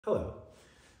Hello,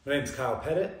 my name is Kyle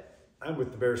Pettit. I'm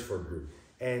with the Beresford Group.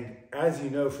 And as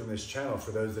you know from this channel, for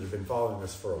those that have been following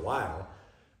us for a while,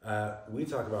 we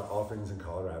talk about all things in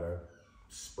Colorado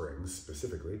Springs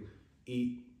specifically: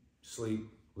 eat, sleep,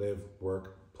 live,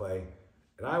 work, play.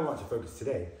 And I want to focus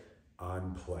today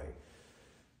on play.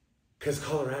 Because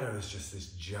Colorado is just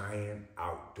this giant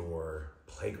outdoor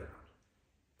playground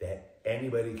that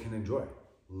anybody can enjoy,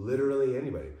 literally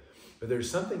anybody. But there's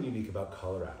something unique about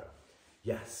Colorado.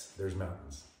 Yes, there's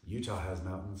mountains. Utah has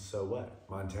mountains, so what?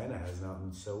 Montana has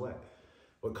mountains, so what?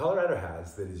 What Colorado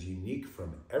has that is unique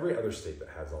from every other state that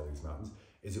has all these mountains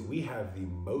is that we have the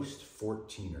most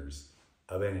 14ers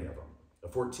of any of them. A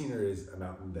 14er is a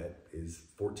mountain that is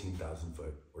 14,000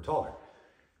 foot or taller.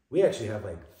 We actually have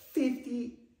like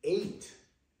 58.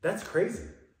 That's crazy.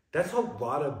 That's a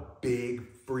lot of big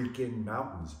freaking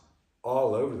mountains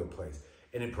all over the place.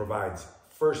 And it provides,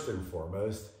 first and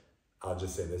foremost, I'll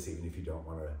just say this, even if you don't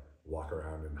want to walk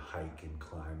around and hike and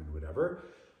climb and whatever,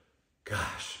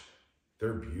 gosh,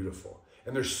 they're beautiful.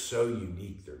 And they're so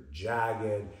unique. They're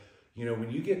jagged. You know,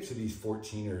 when you get to these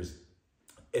 14ers,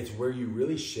 it's where you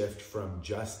really shift from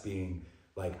just being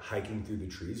like hiking through the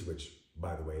trees, which,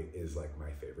 by the way, is like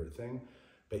my favorite thing,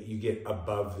 but you get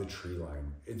above the tree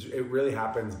line. It really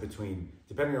happens between,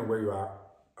 depending on where you are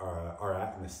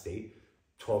at in the state,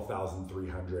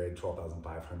 12,300,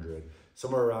 12,500,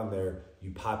 somewhere around there,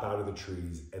 you pop out of the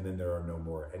trees and then there are no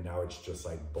more. And now it's just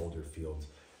like boulder fields.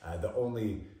 The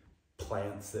only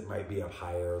plants that might be up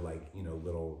higher, like, you know,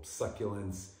 little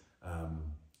succulents,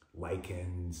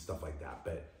 lichen, stuff like that.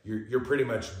 But you're pretty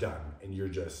much done and you're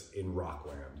just in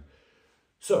rockland.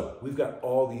 So we've got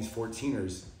all these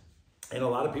 14ers, and a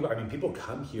lot of people, I mean, people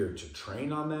come here to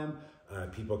train on them.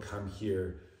 People come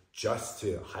here just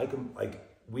to hike them. Like,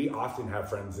 we often have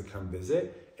friends that come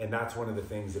visit, and that's one of the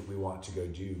things that we want to go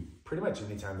do pretty much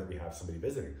anytime that we have somebody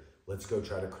visiting. Let's go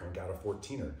try to crank out a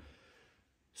 14er.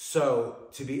 So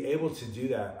to be able to do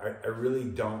that, I really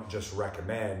don't just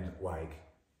recommend like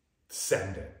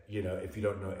send it, you know, if you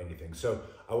don't know anything. So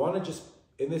I want to just,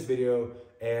 in this video,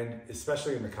 and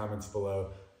especially in the comments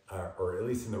below, or at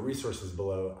least in the resources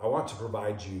below, I want to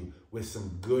provide you with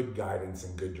some good guidance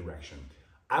and good direction.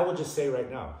 I will just say right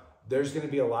now, there's going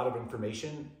to be a lot of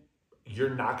information.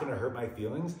 You're not going to hurt my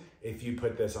feelings if you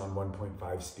put this on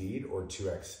 1.5 speed or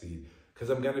 2x speed,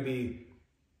 because I'm going to be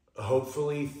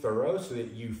hopefully thorough so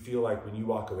that you feel like when you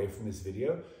walk away from this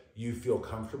video, you feel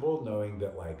comfortable knowing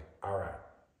that, like, all right,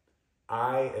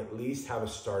 I at least have a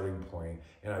starting point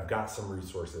and I've got some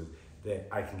resources that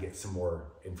I can get some more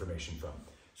information from.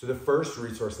 So the first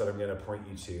resource that I'm going to point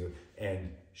you to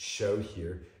and show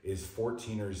here is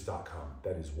 14ers.com.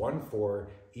 That is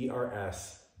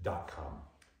 14ers.com.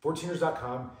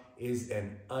 14ers.com is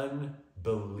an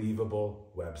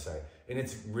unbelievable website. And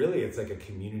it's like a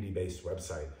community-based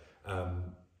website.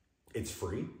 It's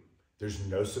free. There's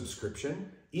no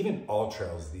subscription. Even All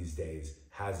Trails these days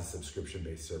has a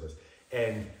subscription-based service.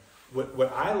 And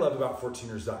what I love about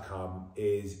 14ers.com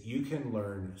is you can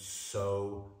learn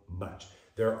so much.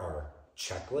 There are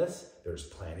checklists, there's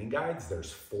planning guides, there's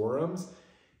forums.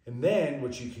 And then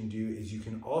what you can do is you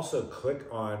can also click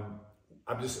on,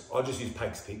 I'll just use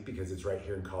Pikes Peak because it's right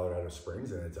here in Colorado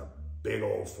Springs and it's a big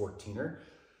old 14er.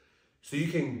 So you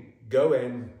can go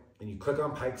in and you click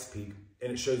on Pikes Peak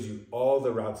and it shows you all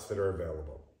the routes that are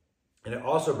available. And it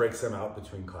also breaks them out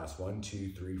between class 1, 2,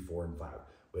 3, 4, and 5,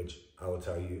 which I will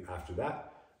tell you after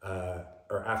that,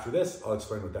 or after this, I'll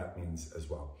explain what that means as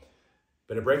well.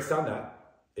 But it breaks down that.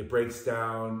 It breaks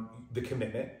down the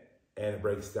commitment, and it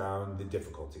breaks down the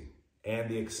difficulty and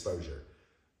the exposure.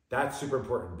 That's super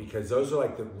important because those are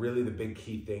like really the big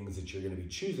key things that you're going to be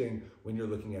choosing when you're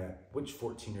looking at which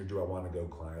 14er do I want to go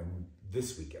climb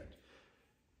this weekend.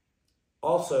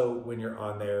 Also, when you're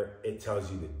on there, it tells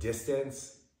you the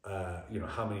distance, you know,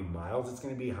 how many miles it's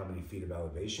going to be, how many feet of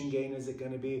elevation gain is it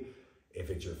going to be. If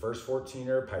it's your first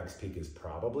 14er, Pikes Peak is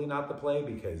probably not the play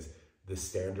because the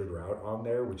standard route on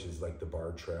there, which is like the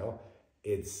bar trail,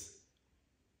 it's,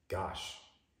 gosh,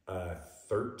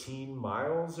 13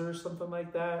 miles or something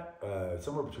like that.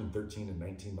 Somewhere between 13 and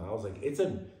 19 miles. Like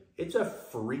it's a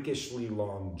freakishly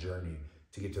long journey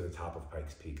to get to the top of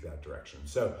Pikes Peak that direction.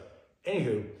 So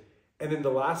anywho, and then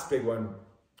the last big one,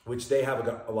 which they have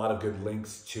a lot of good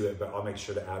links to it, but I'll make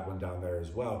sure to add one down there as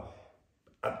well.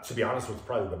 To be honest, what's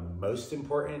probably the most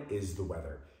important is the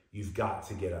weather. You've got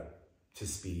to get up to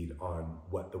speed on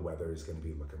what the weather is going to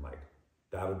be looking like.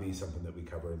 That'll be something that we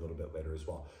cover a little bit later as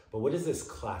well. But what is this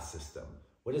class system?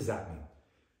 What does that mean?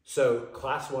 So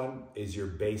class 1 is your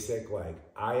basic, like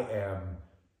I am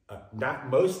Not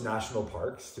most national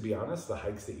parks, to be honest, the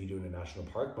hikes that you do in a national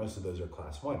park, most of those are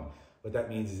class 1. What that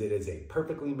means is it is a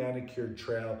perfectly manicured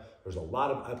trail. There's a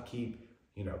lot of upkeep.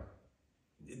 You know,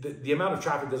 the amount of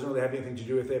traffic doesn't really have anything to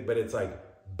do with it, but it's like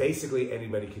basically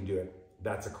anybody can do it.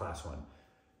 That's a class 1.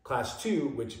 Class 2,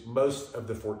 which most of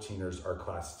the 14ers are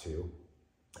class 2,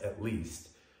 at least,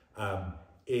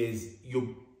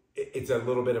 it's a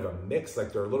little bit of a mix.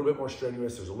 Like they're a little bit more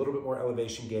strenuous. There's a little bit more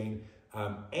elevation gain.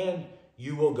 And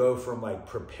you will go from like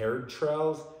prepared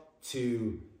trails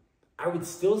to, I would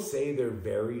still say they're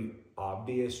very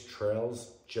obvious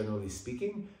trails, generally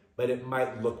speaking, but it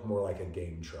might look more like a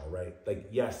game trail, right? Like,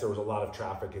 yes, there was a lot of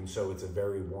traffic, and so it's a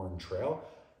very worn trail,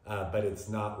 but it's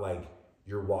not like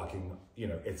you're walking, you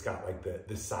know, it's got like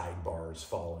the sidebars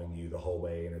following you the whole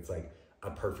way, and it's like a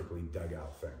perfectly dug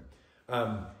out thing.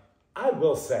 I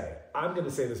will say, I'm going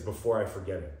to say this before I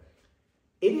forget it.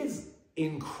 It is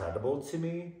incredible to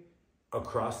me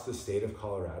across the state of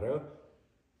Colorado,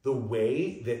 the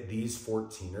way that these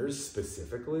 14ers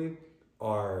specifically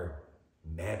are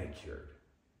manicured,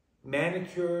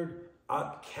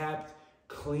 upkept,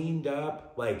 cleaned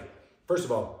up. Like, first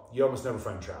of all, you almost never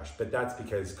find trash, but that's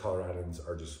because Coloradans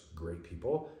are just great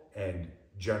people and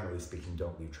generally speaking,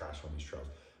 don't leave trash on these trails.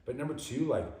 But number 2,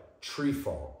 like tree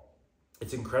fall.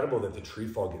 It's incredible that the tree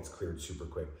fall gets cleared super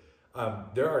quick.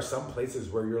 There are some places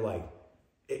where you're like,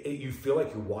 you feel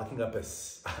like you're walking up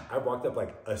I walked up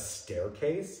like a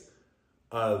staircase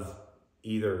of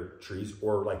either trees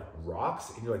or like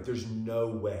rocks, and you're like, there's no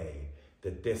way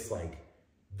that this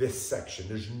section,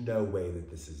 there's no way that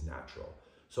this is natural.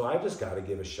 So I just got to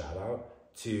give a shout out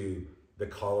to the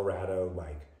Colorado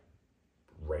like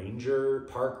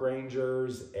park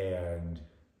rangers and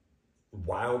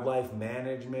wildlife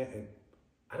management. And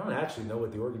I don't actually know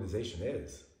what the organization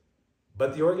is,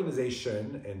 but the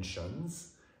organization and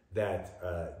shuns that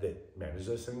manage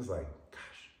those things, like,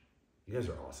 gosh, you guys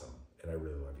are awesome, and I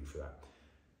really love you for that.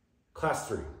 Class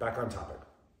 3, back on topic.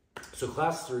 So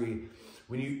class 3,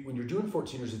 when you're doing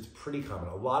 14ers, it's pretty common.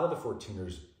 A lot of the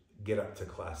 14ers get up to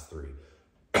class 3.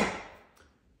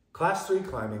 Class 3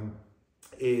 climbing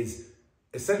is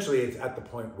essentially, it's at the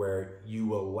point where you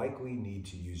will likely need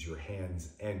to use your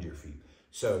hands and your feet.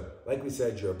 So like we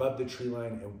said, you're above the tree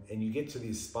line, and you get to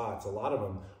these spots, a lot of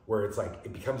them, where it's like,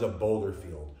 it becomes a boulder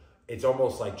field. It's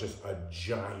almost like just a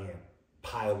giant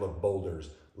pile of boulders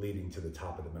leading to the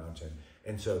top of the mountain.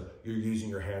 And so you're using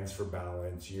your hands for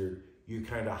balance. You're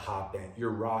kind of hopping,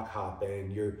 you're rock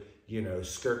hopping, you're, you know,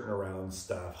 skirting around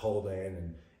stuff,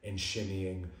 holding and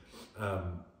shimmying.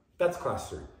 That's class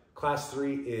 3. Class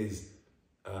 3 is,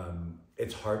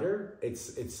 it's harder.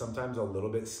 It's sometimes a little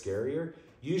bit scarier.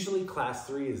 Usually class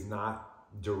 3 is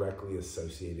not directly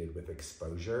associated with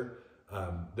exposure.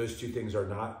 Those two things are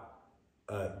not,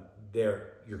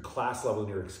 your class level and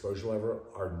your exposure level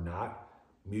are not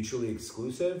mutually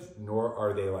exclusive, nor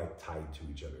are they like tied to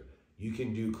each other. You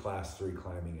can do class 3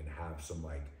 climbing and have some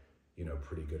like, you know,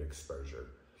 pretty good exposure.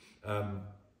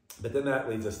 But then that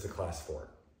leads us to class 4.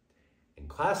 In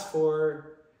class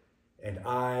 4, and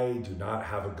I do not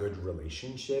have a good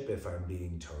relationship, if I'm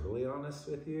being totally honest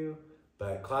with you,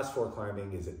 but class 4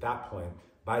 climbing is, at that point,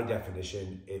 by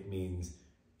definition, it means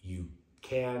you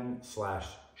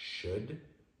can/should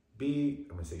be,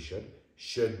 I'm gonna say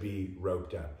should be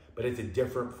roped up, but it's a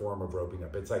different form of roping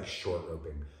up. It's like short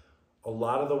roping. A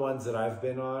lot of the ones that I've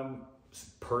been on,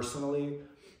 personally,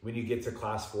 when you get to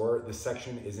class 4, the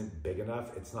section isn't big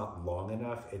enough. It's not long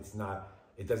enough.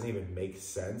 It doesn't even make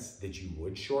sense that you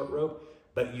would short rope,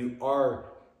 but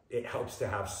it helps to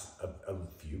have a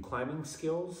few climbing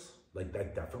skills. Like,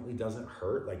 that definitely doesn't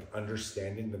hurt. Like,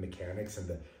 understanding the mechanics and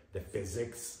the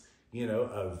physics, you know,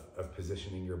 of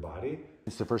positioning your body.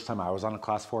 It's the first time I was on a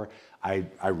class 4. I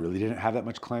really didn't have that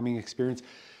much climbing experience.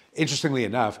 Interestingly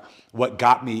enough, what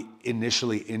got me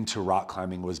initially into rock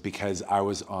climbing was because I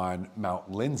was on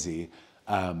Mount Lindsay.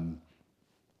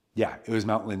 It was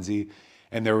Mount Lindsay.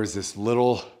 And there was this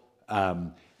little,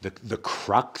 the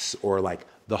crux, or like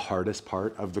the hardest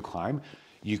part of the climb.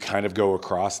 You kind of go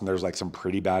across and there's like some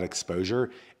pretty bad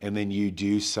exposure. And then you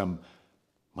do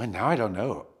now I don't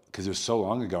know, because it was so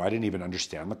long ago, I didn't even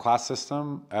understand the class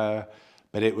system.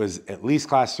 But it was at least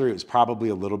class 3. It was probably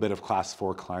a little bit of class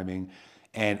 4 climbing.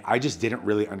 And I just didn't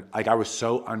really, I was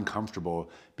so uncomfortable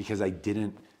because I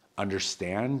didn't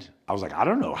understand. I was like, I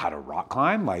don't know how to rock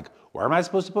climb. Like, where am I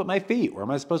supposed to put my feet? Where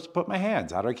am I supposed to put my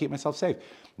hands? How do I keep myself safe?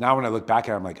 Now, when I look back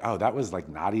at it, I'm like, oh, that was like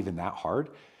not even that hard.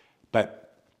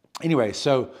 But anyway,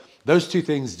 so those two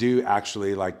things do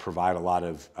actually like provide a lot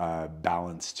of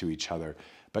balance to each other.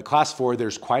 But class 4,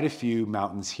 there's quite a few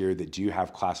mountains here that do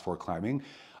have class 4 climbing.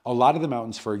 A lot of the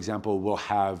mountains, for example, will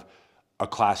have a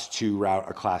class 2 route,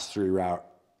 a class 3 route,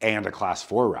 and a class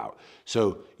 4 route.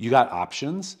 So you got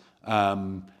options.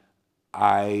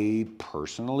 I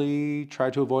personally try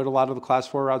to avoid a lot of the class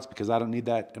 4 routes because I don't need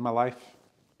that in my life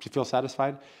to feel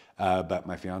satisfied. But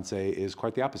my fiance is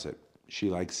quite the opposite. She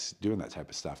likes doing that type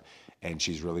of stuff and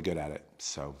she's really good at it.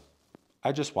 So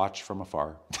I just watch from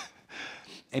afar.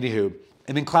 Anywho,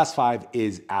 and then class 5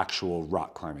 is actual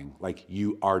rock climbing. Like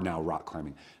you are now rock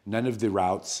climbing. None of the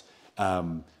routes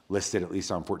listed, at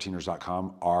least on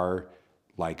 14ers.com, are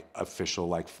like official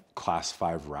like class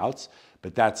 5 routes.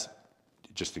 But that's,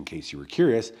 just in case you were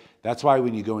curious, that's why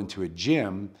when you go into a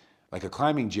gym, like a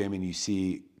climbing gym, and you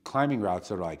see climbing routes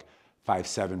that are like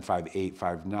 5.7, 5.8,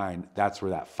 5.9, that's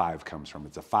where that 5 comes from.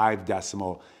 It's a 5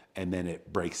 decimal, and then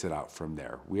it breaks it out from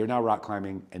there. We are now rock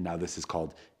climbing, and now this is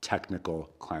called technical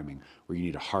climbing, where you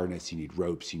need a harness, you need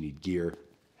ropes, you need gear,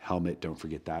 helmet, don't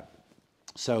forget that.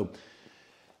 So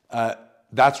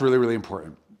that's really, really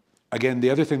important. Again, the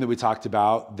other thing that we talked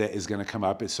about that is gonna come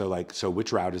up is, so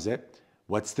which route is it?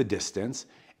 What's the distance?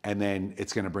 And then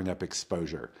it's gonna bring up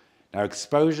exposure. Now,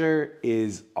 exposure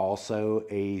is also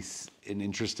an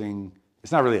interesting,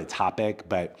 it's not really a topic,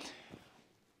 but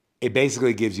it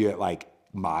basically gives you like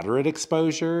moderate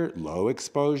exposure, low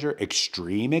exposure,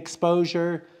 extreme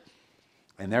exposure.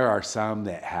 And there are some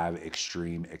that have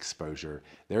extreme exposure.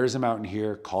 There is a mountain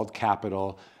here called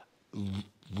Capitol.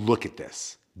 Look at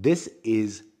this. This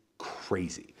is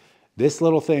crazy. This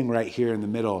little thing right here in the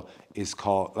middle is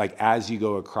called, like as you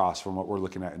go across from what we're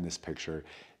looking at in this picture,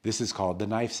 this is called the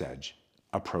knife's edge,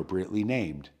 appropriately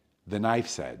named the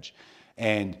knife's edge.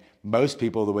 And most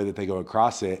people, the way that they go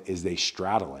across it is they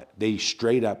straddle it. They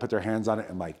straight up put their hands on it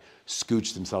and like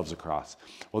scooch themselves across.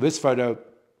 Well, this photo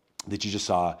that you just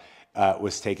saw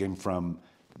was taken from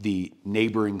the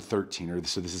neighboring 13er.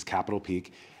 So this is Capitol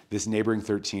Peak. This neighboring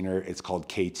 13er, it's called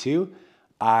K2.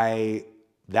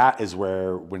 That is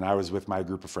where, when I was with my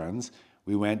group of friends,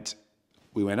 we went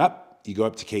up, you go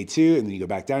up to K2, and then you go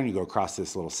back down, and you go across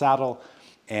this little saddle,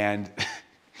 and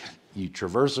you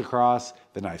traverse across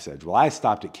the knife's edge. Well, I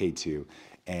stopped at K2,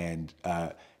 and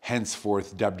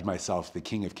henceforth dubbed myself the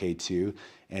king of K2,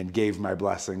 and gave my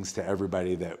blessings to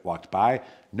everybody that walked by.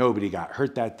 Nobody got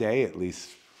hurt that day, at least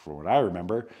for what I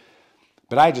remember,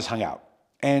 but I just hung out.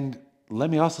 And let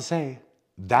me also say,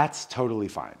 that's totally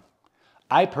fine.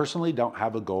 I personally don't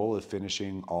have a goal of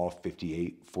finishing all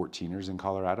 58 14ers in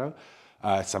Colorado.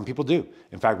 Some people do.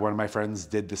 In fact, one of my friends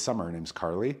did this summer. Her name's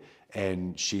Carly,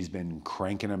 and she's been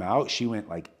cranking them out. She went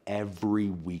like every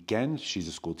weekend. She's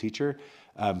a school teacher.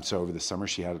 So over the summer,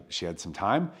 she had some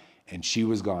time, and she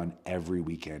was gone every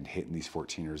weekend hitting these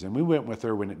 14ers. And we went with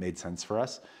her when it made sense for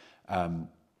us.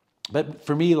 But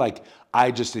for me, like,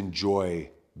 I just enjoy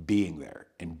being there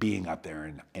and being up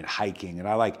there and hiking. And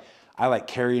I like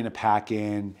carrying a pack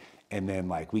in, and then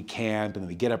like we camp, and then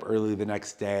we get up early the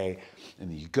next day, and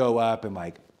then you go up, and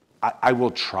like I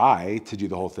will try to do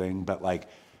the whole thing, but like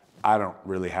I don't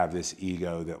really have this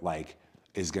ego that like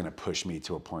is gonna push me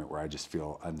to a point where I just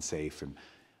feel unsafe, and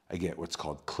I get what's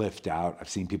called cliffed out. I've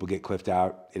seen people get cliffed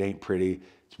out. It ain't pretty.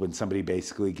 It's when somebody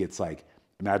basically gets like,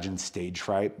 imagine stage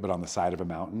fright, but on the side of a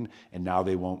mountain, and now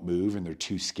they won't move and they're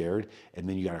too scared, and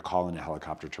then you gotta call in a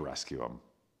helicopter to rescue them.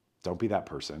 Don't be that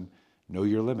person. Know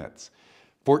your limits.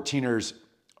 14ers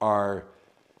are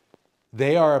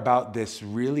about this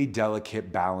really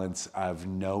delicate balance of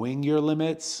knowing your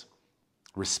limits,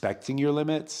 respecting your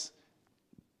limits,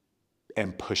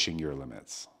 and pushing your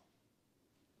limits.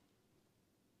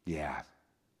 Yeah.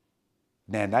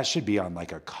 Man, that should be on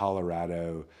like a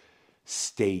Colorado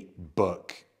state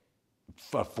book,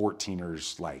 a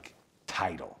 14ers like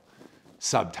title,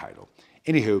 subtitle.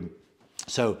 Anywho,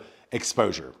 so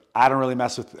exposure. I don't really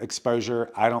mess with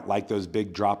exposure. I don't like those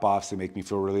big drop-offs. They make me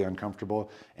feel really uncomfortable,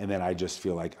 and then I just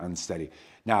feel like unsteady.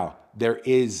 Now, there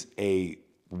is a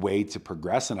way to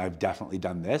progress, and I've definitely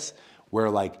done this, where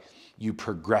like you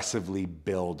progressively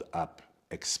build up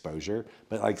exposure.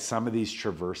 But like some of these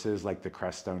traverses, like the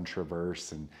Crestone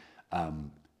Traverse, and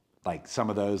like some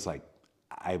of those, like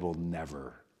I will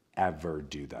never, ever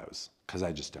do those because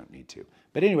I just don't need to.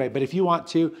 But anyway, but if you want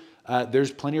to,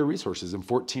 there's plenty of resources, and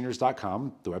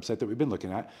 14ers.com, the website that we've been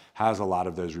looking at, has a lot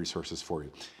of those resources for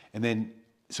you. And then,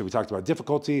 so we talked about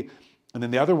difficulty, and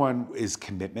then the other one is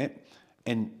commitment.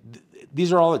 And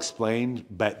these are all explained,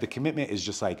 but the commitment is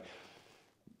just like,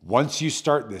 once you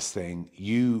start this thing,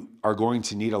 you are going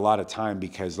to need a lot of time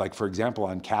because, like, for example,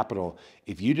 on Capitol,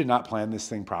 if you did not plan this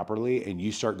thing properly and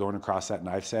you start going across that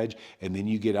knife's edge and then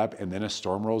you get up and then a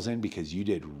storm rolls in because you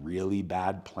did really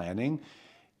bad planning,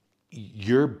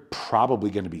 you're probably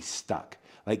going to be stuck.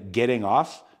 Like getting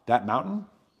off that mountain,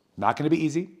 not going to be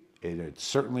easy. It's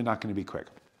certainly not going to be quick.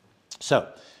 So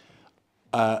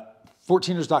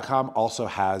 14ers.com also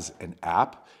has an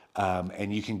app.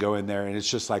 And you can go in there and it's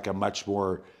just like a much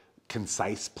more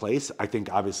concise place. I think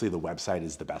obviously the website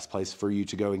is the best place for you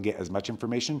to go and get as much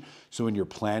information. So when you're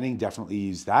planning, definitely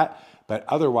use that. But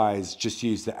otherwise, just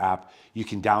use the app. You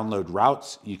can download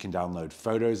routes, you can download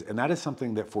photos, and that is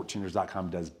something that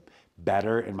 14ers.com does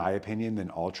better, in my opinion, than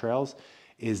All Trails,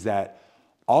 is that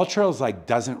All Trails like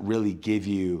doesn't really give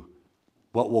you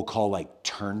what we'll call like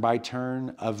turn by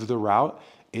turn of the route.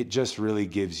 It just really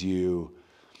gives you,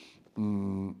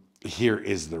 here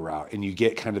is the route. And you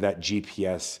get kind of that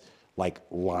GPS like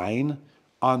line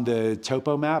on the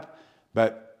topo map.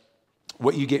 But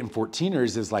what you get in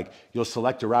 14ers is like, you'll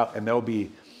select a route and there'll be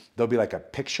like a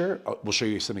picture. We'll show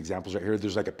you some examples right here.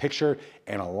 There's like a picture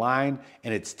and a line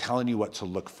and it's telling you what to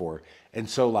look for. And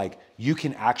so like you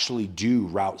can actually do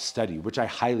route study, which I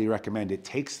highly recommend. It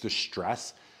takes the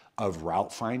stress of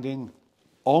route finding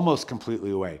almost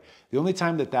completely away. The only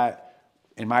time that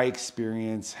in my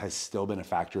experience has still been a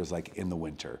factor is like in the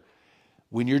winter.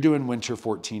 When you're doing winter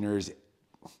 14ers,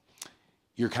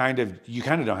 you kind of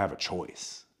don't have a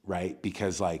choice, right?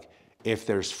 Because like if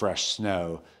there's fresh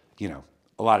snow, you know,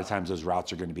 a lot of times those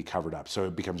routes are going to be covered up. So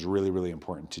it becomes really, really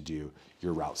important to do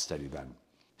your route study then.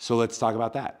 So let's talk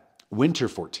about that. Winter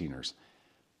 14ers.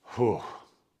 Whew.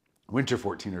 Winter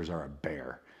 14ers are a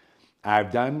bear.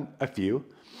 I've done a few,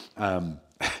 and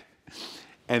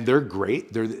they're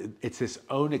great. It's this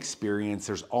own experience.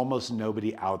 There's almost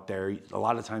nobody out there. A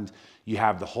lot of times you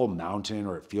have the whole mountain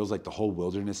or it feels like the whole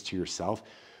wilderness to yourself,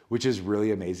 which is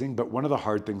really amazing. But one of the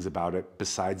hard things about it,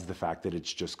 besides the fact that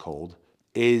it's just cold,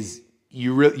 is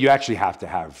you actually have to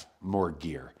have more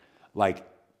gear. Like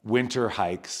winter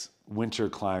hikes, winter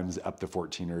climbs up the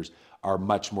 14ers are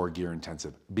much more gear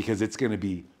intensive because it's going to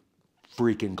be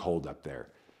freaking cold up there.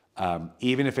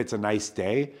 Even if it's a nice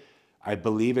day, I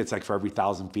believe it's like for every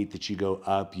 1,000 feet that you go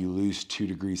up, you lose 2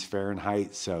 degrees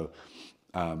Fahrenheit. So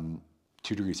 2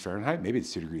 degrees Fahrenheit, maybe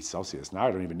it's 2 degrees Celsius. Now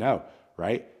I don't even know,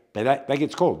 right? But that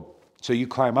gets cold. So you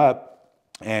climb up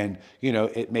and, you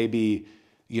know, it may be,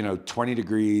 you know, 20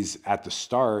 degrees at the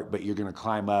start, but you're going to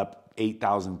climb up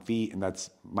 8,000 feet and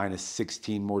that's minus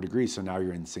 16 more degrees. So now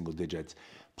you're in single digits.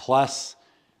 Plus,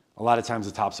 a lot of times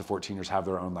the tops of 14ers have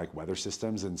their own like weather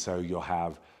systems. And so you'll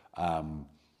have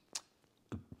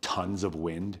tons of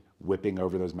wind whipping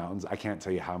over those mountains. I can't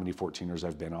tell you how many 14ers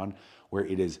I've been on where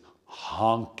it is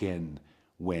honking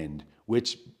wind,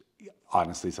 which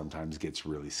honestly sometimes gets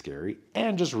really scary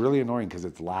and just really annoying because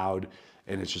it's loud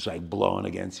and it's just like blowing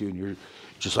against you and you're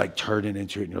just like turning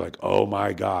into it and you're like, oh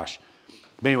my gosh.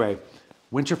 But anyway,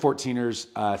 winter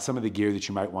 14ers, some of the gear that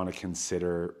you might want to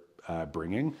consider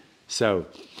bringing. So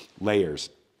layers.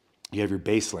 You have your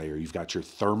base layer. You've got your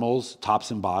thermals,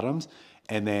 tops and bottoms,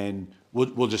 and then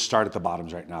we'll just start at the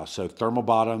bottoms right now. So thermal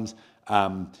bottoms.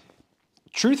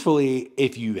 Truthfully,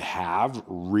 if you have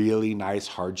really nice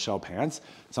hard shell pants,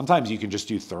 sometimes you can just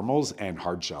do thermals and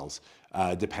hard shells,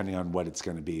 depending on what it's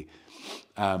going to be.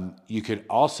 You could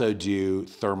also do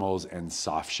thermals and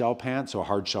soft shell pants. So a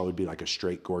hard shell would be like a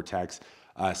straight Gore-Tex.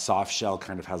 Soft shell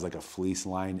kind of has like a fleece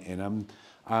line in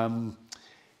them.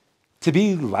 To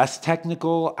be less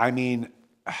technical, I mean,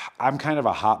 I'm kind of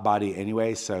a hot body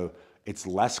anyway, so it's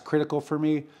less critical for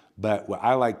me. But what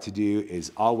I like to do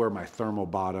is I'll wear my thermal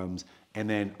bottoms and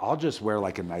then I'll just wear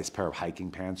like a nice pair of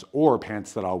hiking pants or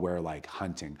pants that I'll wear like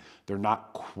hunting. They're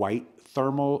not quite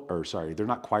they're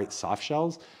not quite soft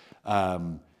shells,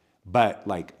 but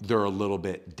like they're a little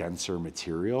bit denser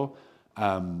material.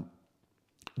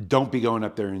 Don't be going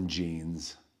up there in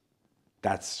jeans.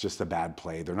 That's just a bad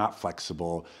play. They're not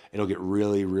flexible. It'll get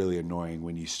really, really annoying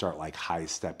when you start like high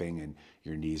stepping and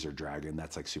your knees are dragging.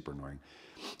 That's like super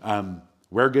annoying.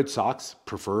 Wear good socks,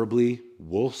 preferably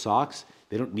wool socks.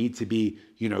 They don't need to be,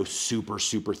 you know, super,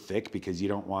 super thick because you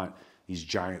don't want these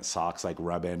giant socks like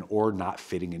rubbing or not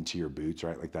fitting into your boots,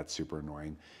 right? Like that's super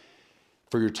annoying.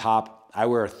 For your top, I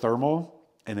wear a thermal.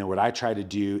 And then what I try to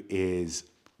do is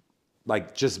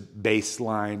like just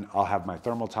baseline, I'll have my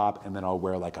thermal top and then I'll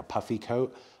wear like a puffy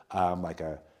coat, like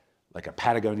a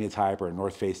Patagonia type or a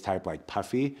North Face type, like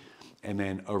puffy. And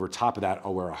then over top of that,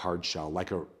 I'll wear a hard shell,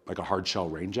 like a hard shell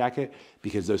rain jacket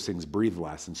because those things breathe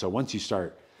less. And so once you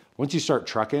start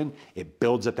trucking, it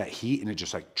builds up that heat and it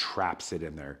just like traps it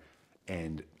in there.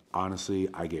 And honestly,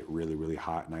 I get really, really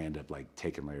hot and I end up like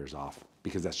taking layers off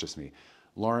because that's just me.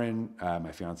 Lauren,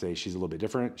 my fiance, she's a little bit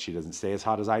different. She doesn't stay as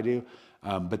hot as I do.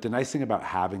 But the nice thing about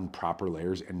having proper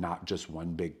layers and not just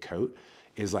one big coat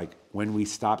is like when we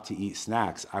stop to eat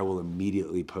snacks, I will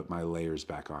immediately put my layers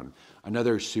back on.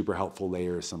 Another super helpful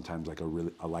layer is sometimes like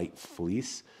a light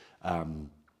fleece.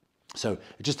 So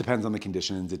it just depends on the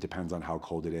conditions. It depends on how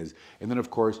cold it is. And then of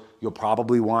course, you'll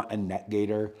probably want a net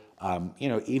gaiter. You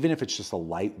know, even if it's just a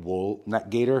light wool nut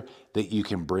gaiter that you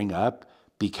can bring up,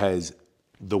 because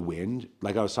the wind,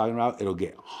 like I was talking about, it'll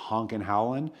get honking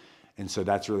howling. And so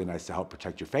that's really nice to help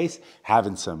protect your face.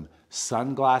 Having some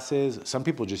sunglasses. Some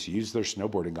people just use their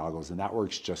snowboarding goggles and that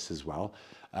works just as well.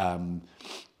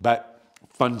 But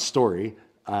fun story.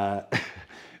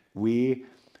 We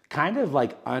kind of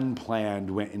like unplanned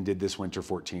went and did this winter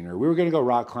 14er. We were going to go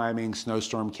rock climbing.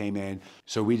 Snowstorm came in.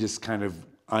 So we just kind of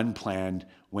unplanned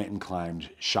went and climbed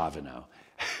Chavano,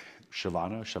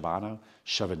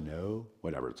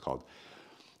 whatever it's called.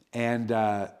 And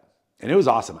it was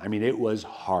awesome. I mean, it was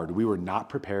hard. We were not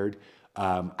prepared.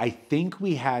 I think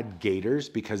we had gaiters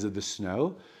because of the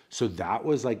snow. So that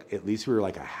was like, at least we were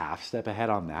like a half step ahead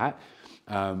on that.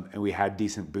 And we had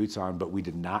decent boots on, but we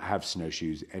did not have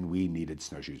snowshoes and we needed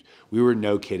snowshoes. We were,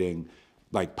 no kidding,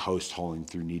 like post-holing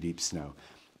through knee-deep snow.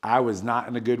 I was not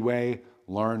in a good way.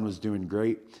 Lauren was doing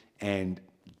great. And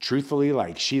truthfully,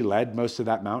 like she led most of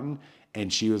that mountain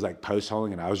and she was like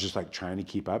post-holing and I was just like trying to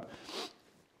keep up.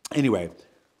 Anyway,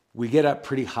 we get up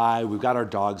pretty high. We've got our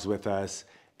dogs with us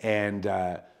and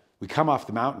we come off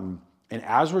the mountain. And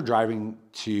as we're driving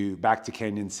back to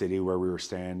Canyon City where we were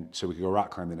staying so we could go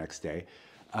rock climb the next day,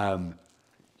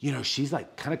 you know, she's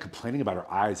like kind of complaining about her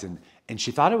eyes and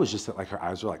she thought it was just that like her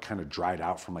eyes were like kind of dried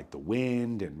out from like the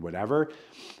wind and whatever.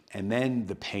 And then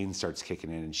the pain starts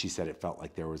kicking in and she said it felt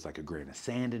like there was like a grain of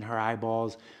sand in her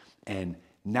eyeballs. And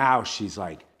now she's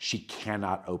like, she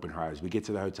cannot open her eyes. We get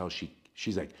to the hotel,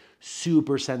 she's like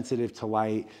super sensitive to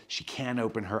light. She can't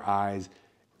open her eyes.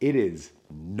 It is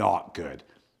not good.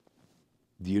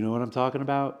 Do you know what I'm talking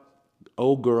about?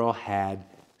 Old girl had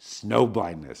snow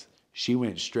blindness. She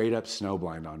went straight up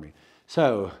snowblind on me.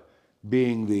 So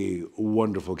being the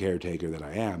wonderful caretaker that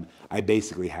I am, I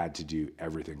basically had to do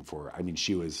everything for her. I mean,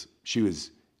 she was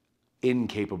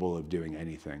incapable of doing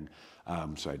anything.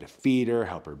 So I had to feed her,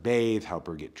 help her bathe, help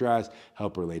her get dressed,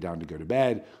 help her lay down to go to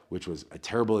bed, which was a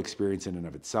terrible experience in and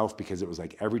of itself because it was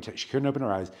like every time she couldn't open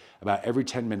her eyes, about every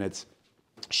 10 minutes,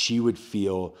 she would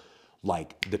feel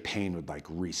like the pain would like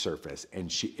resurface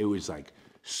and it was like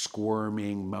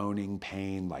squirming, moaning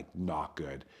pain, like not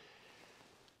good.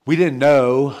 We didn't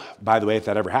know, by the way, if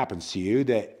that ever happens to you,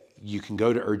 that you can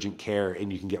go to urgent care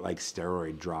and you can get like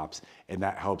steroid drops and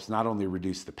that helps not only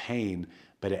reduce the pain,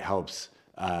 but it helps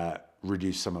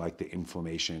reduce some of like the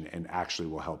inflammation and actually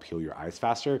will help heal your eyes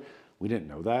faster. We didn't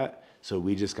know that. So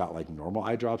we just got like normal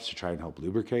eye drops to try and help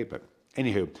lubricate. But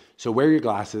anywho, so wear your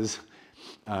glasses.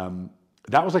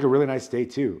 That was like a really nice day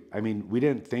too. I mean, we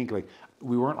didn't think like,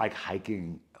 we weren't like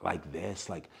hiking like this,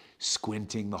 like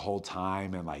squinting the whole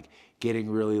time and like getting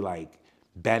really like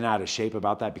bent out of shape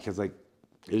about that because like,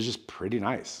 it was just pretty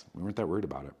nice. We weren't that worried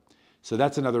about it. So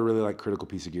that's another really like critical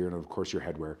piece of gear. And of course your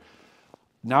headwear.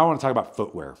 Now I want to talk about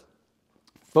footwear.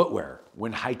 Footwear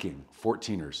when hiking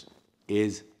 14ers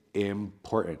is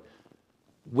important.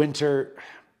 Winter,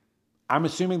 I'm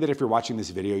assuming that if you're watching this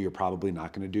video, you're probably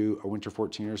not going to do a winter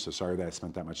 14er. So sorry that I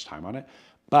spent that much time on it.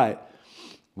 But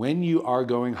when you are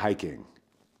going hiking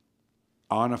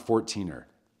on a 14er,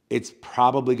 it's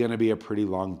probably going to be a pretty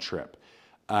long trip.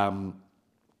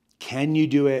 Can you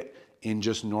do it in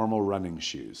just normal running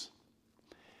shoes?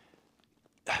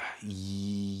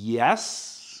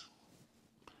 Yes,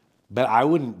 but I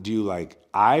wouldn't do like,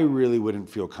 I really wouldn't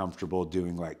feel comfortable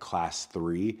doing like class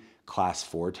 3, class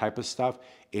 4 type of stuff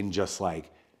in just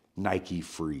like Nike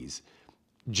Freeze.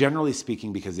 Generally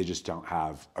speaking, because they just don't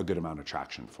have a good amount of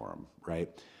traction for them, right?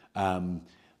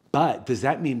 But does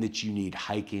that mean that you need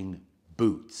hiking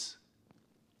boots?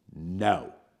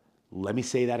 No. Let me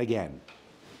say that again.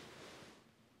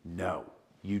 No,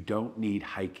 you don't need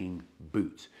hiking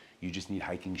boots. You just need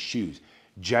hiking shoes.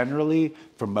 Generally,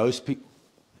 for most people,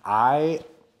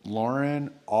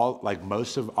 Lauren, like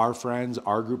most of our friends,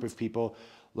 our group of people,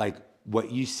 like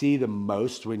what you see the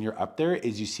most when you're up there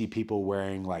is you see people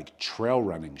wearing like trail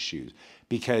running shoes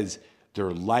because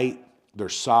they're light, they're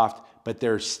soft, but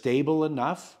they're stable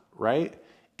enough, right?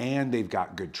 And they've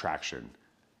got good traction.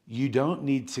 You don't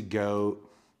need to go,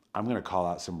 I'm gonna call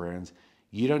out some brands.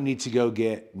 You don't need to go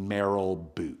get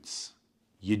Merrell boots.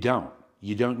 You don't.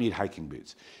 You don't need hiking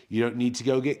boots. You don't need to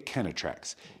go get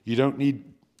Kenetrex. You don't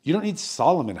need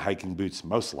Solomon hiking boots,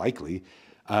 most likely.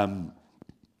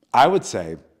 I would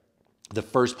say the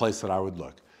first place that I would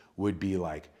look would be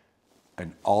like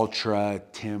an Ultra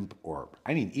Timp, or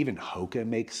I mean, even Hoka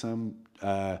makes some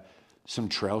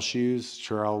trail shoes.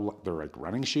 They're like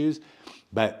running shoes,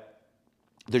 but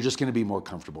they're just going to be more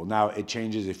comfortable. Now it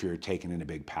changes if you're taking in a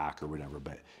big pack or whatever,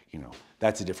 but you know,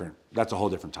 that's a whole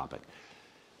different topic.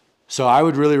 So I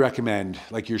would really recommend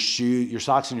like your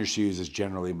socks and your shoes is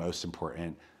generally most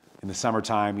important. In the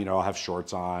summertime, you know, I'll have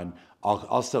shorts on.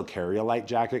 I'll still carry a light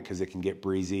jacket because it can get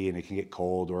breezy and it can get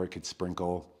cold or it could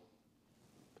sprinkle.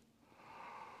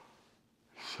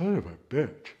 Son of a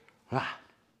bitch. Ah.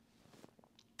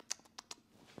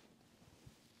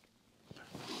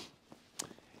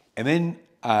 And then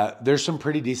there's some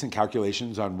pretty decent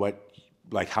calculations on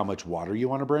like how much water you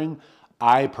want to bring.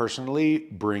 I personally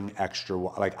bring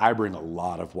I bring a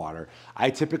lot of water. I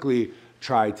typically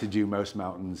try to do most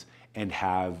mountains and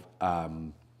have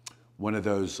one of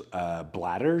those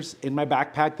bladders in my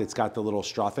backpack that's got the little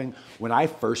straw thing. When I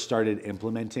first started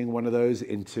implementing one of those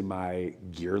into my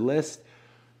gear list,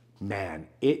 man,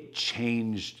 it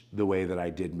changed the way that I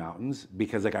did mountains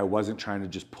because like I wasn't trying to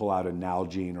just pull out a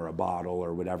Nalgene or a bottle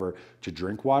or whatever to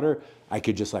drink water. I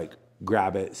could just like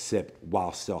grab it, sip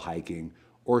while still hiking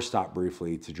or stop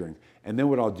briefly to drink. And then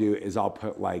what I'll do is I'll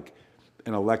put like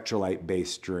an electrolyte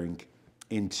based drink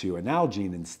into a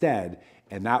Nalgene instead.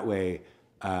 And that way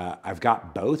I've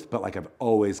got both, but like I've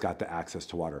always got the access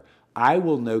to water. I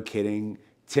will, no kidding,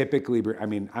 typically, I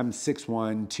mean, I'm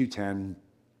 6'1", 210.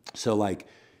 So like,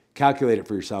 calculate it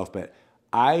for yourself, but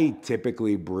I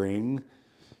typically bring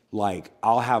like,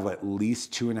 I'll have at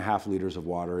least 2.5 liters of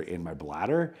water in my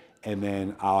bladder, and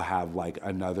then I'll have like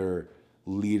another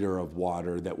liter of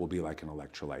water that will be like an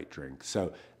electrolyte drink.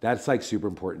 So that's like super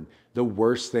important. The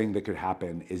worst thing that could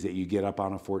happen is that you get up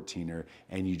on a 14er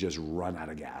and you just run out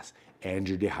of gas and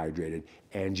you're dehydrated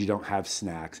and you don't have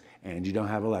snacks and you don't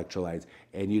have electrolytes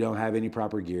and you don't have any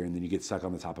proper gear, and then you get stuck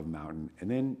on the top of a mountain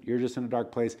and then you're just in a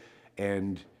dark place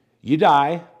and you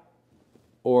die,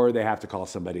 or they have to call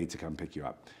somebody to come pick you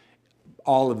up.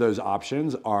 All of those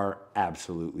options are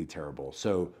absolutely terrible.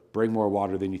 So bring more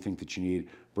water than you think that you need.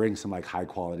 Bring some like high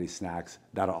quality snacks.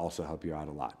 That'll also help you out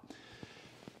a lot.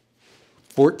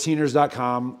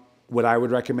 14ers.com, what I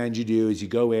would recommend you do is you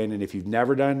go in, and if you've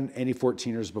never done any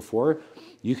 14ers before,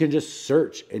 you can just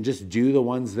search and just do the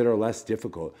ones that are less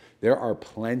difficult. There are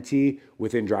plenty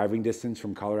within driving distance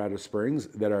from Colorado Springs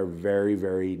that are very,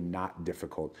 very not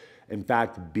difficult. In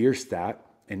fact, Bierstadt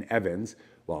and Evans,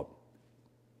 well,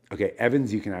 okay,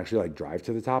 Evans you can actually like drive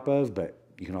to the top of, but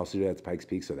you can also do that to Pikes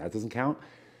Peak, so that doesn't count.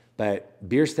 But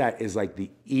Bierstadt is like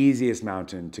the easiest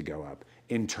mountain to go up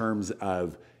in terms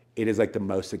of it is like the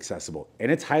most accessible,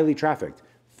 and it's highly trafficked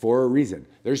for a reason.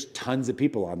 There's tons of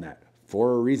people on that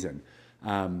for a reason.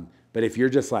 But if you're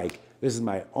just like, this is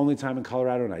my only time in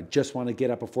Colorado and I just want to get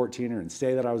up a 14er and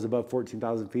say that I was above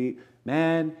 14,000 feet,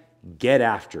 man, get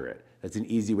after it. That's an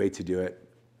easy way to do it.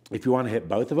 If you want to hit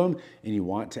both of them and you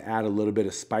want to add a little bit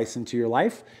of spice into your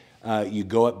life, you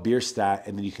go up Bierstadt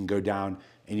and then you can go down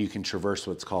and you can traverse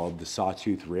what's called the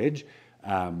Sawtooth Ridge.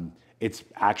 It's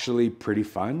actually pretty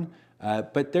fun,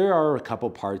 but there are a couple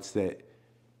parts that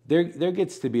there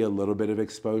gets to be a little bit of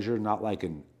exposure, not like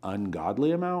an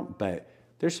ungodly amount, but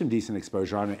there's some decent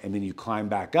exposure on it. And then you climb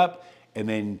back up and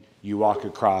then you walk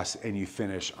across and you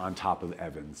finish on top of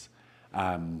Evans.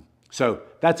 So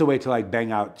that's a way to like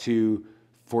bang out 2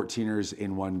 14ers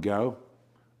in one go.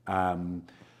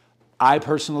 I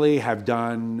personally have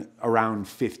done around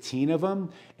 15 of them,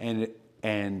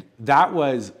 and that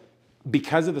was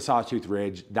because of the Sawtooth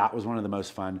Ridge. That was one of the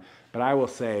most fun. But I will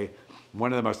say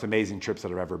one of the most amazing trips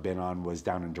that I've ever been on was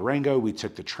down in Durango. We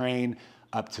took the train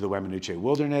up to the Weminuche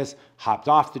Wilderness, hopped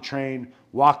off the train,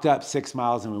 walked up 6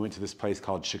 miles, and we went to this place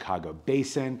called Chicago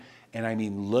Basin. And I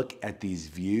mean, look at these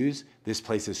views. This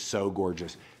place is so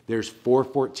gorgeous. There's 4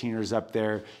 14ers up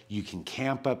there. You can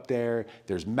camp up there.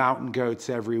 There's mountain goats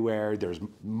everywhere. There's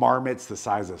marmots the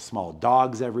size of small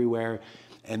dogs everywhere.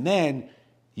 And then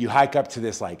you hike up to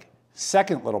this like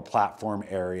second little platform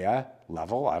area,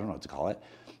 level, I don't know what to call it.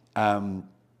 And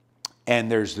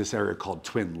there's this area called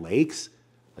Twin Lakes.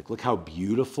 Like, look how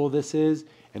beautiful this is.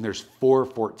 And there's 4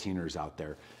 14ers out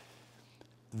there.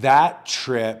 That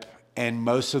trip, and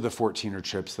most of the 14er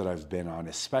trips that I've been on,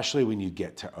 especially when you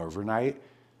get to overnight,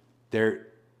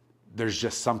 there's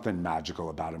just something magical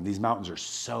about them. These mountains are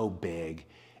so big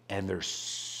and they're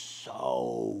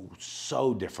so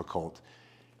difficult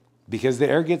because the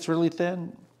air gets really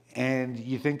thin and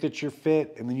you think that you're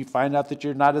fit and then you find out that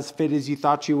you're not as fit as you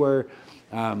thought you were.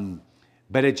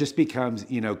 But it just becomes,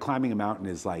 you know, climbing a mountain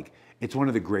is like, it's one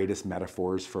of the greatest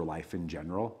metaphors for life in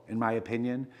general, in my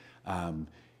opinion.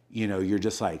 You know, you're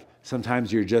just like,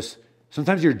 sometimes you're just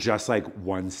like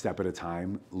one step at a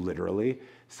time, literally.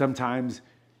 Sometimes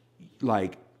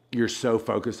like you're so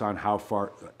focused on how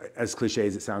far, as cliche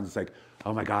as it sounds, it's like,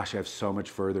 oh my gosh, I have so much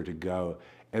further to go.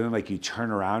 And then like you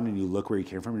turn around and you look where you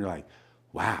came from and you're like,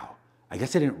 wow, I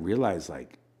guess I didn't realize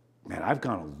like, man, I've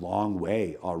gone a long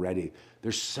way already.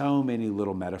 There's so many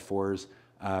little metaphors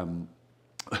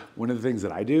one of the things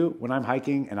that I do when I'm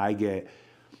hiking and I get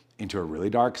into a really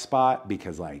dark spot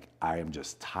because like I am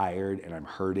just tired and I'm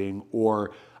hurting,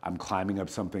 or I'm climbing up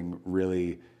something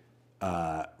really,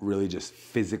 really just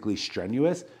physically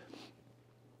strenuous.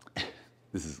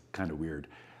 This is kind of weird.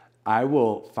 I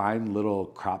will find little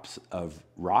crops of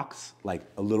rocks, like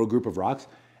a little group of rocks,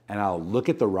 and I'll look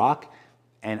at the rock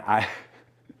and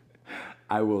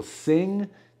I will sing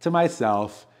to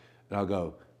myself and I'll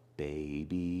go,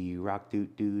 baby rock doo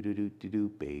doo doo doo doo doo,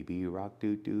 baby rock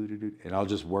doo doo doo doo, and I'll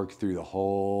just work through the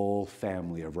whole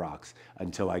family of rocks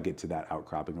until I get to that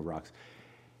outcropping of rocks.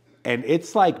 And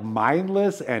it's like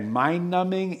mindless and mind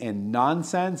numbing and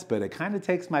nonsense, but it kind of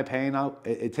takes my pain out.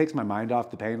 It takes my mind off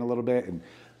the pain a little bit,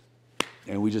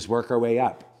 and we just work our way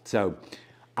up. So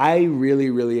I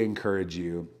really, really encourage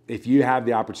you, if you have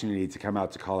the opportunity to come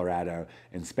out to Colorado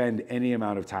and spend any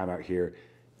amount of time out here,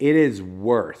 it is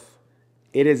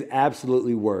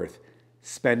absolutely worth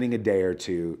spending a day or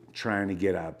two trying to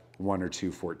get up 1 or 2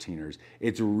 14ers.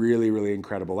 It's really, really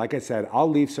incredible. Like I said, I'll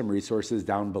leave some resources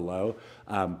down below.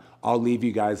 I'll leave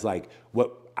you guys like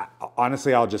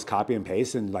honestly, I'll just copy and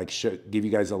paste and like give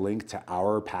you guys a link to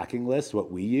our packing list,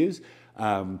 what we use.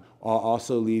 I'll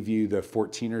also leave you the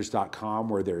 14ers.com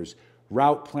where there's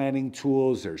route planning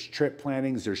tools, there's trip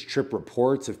plannings, there's trip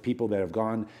reports of people that have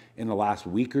gone in the last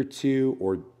week or two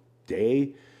or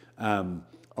day. I'll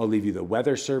leave you the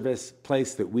weather service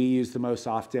place that we use the most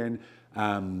often.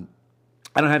 I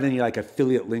don't have any like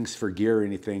affiliate links for gear or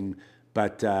anything,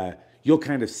 but you'll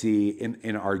kind of see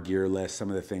in our gear list some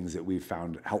of the things that we've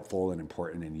found helpful and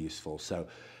important and useful. So,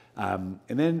 and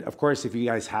then of course, if you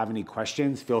guys have any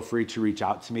questions, feel free to reach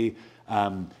out to me.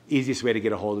 Easiest way to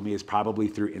get a hold of me is probably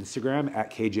through Instagram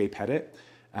at KJ Pettit.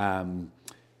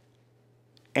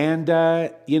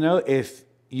 You know, if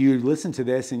you listen to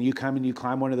this and you come and you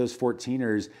climb one of those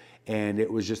 14ers and it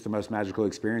was just the most magical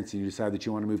experience and you decide that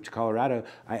you want to move to Colorado,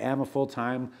 I am a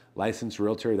full-time licensed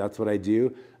realtor. That's what I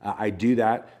do. I do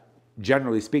that,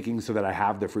 generally speaking, so that I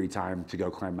have the free time to go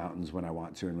climb mountains when I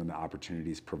want to and when the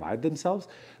opportunities provide themselves.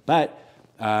 But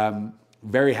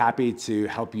very happy to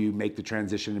help you make the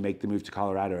transition and make the move to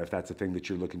Colorado if that's a thing that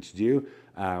you're looking to do.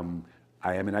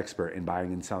 I am an expert in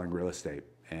buying and selling real estate,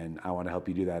 and I want to help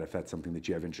you do that if that's something that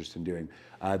you have interest in doing.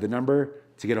 The number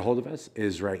to get a hold of us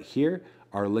is right here.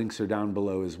 Our links are down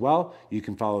below as well. You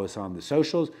can follow us on the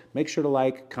socials. Make sure to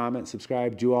like, comment,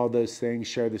 subscribe, do all those things.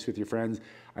 Share this with your friends.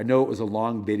 I know it was a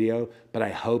long video, but I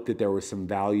hope that there was some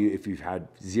value. If you've had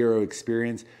zero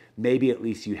experience, maybe at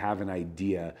least you have an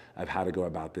idea of how to go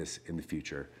about this in the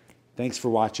future. Thanks for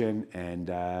watching, and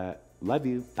love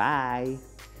you. Bye.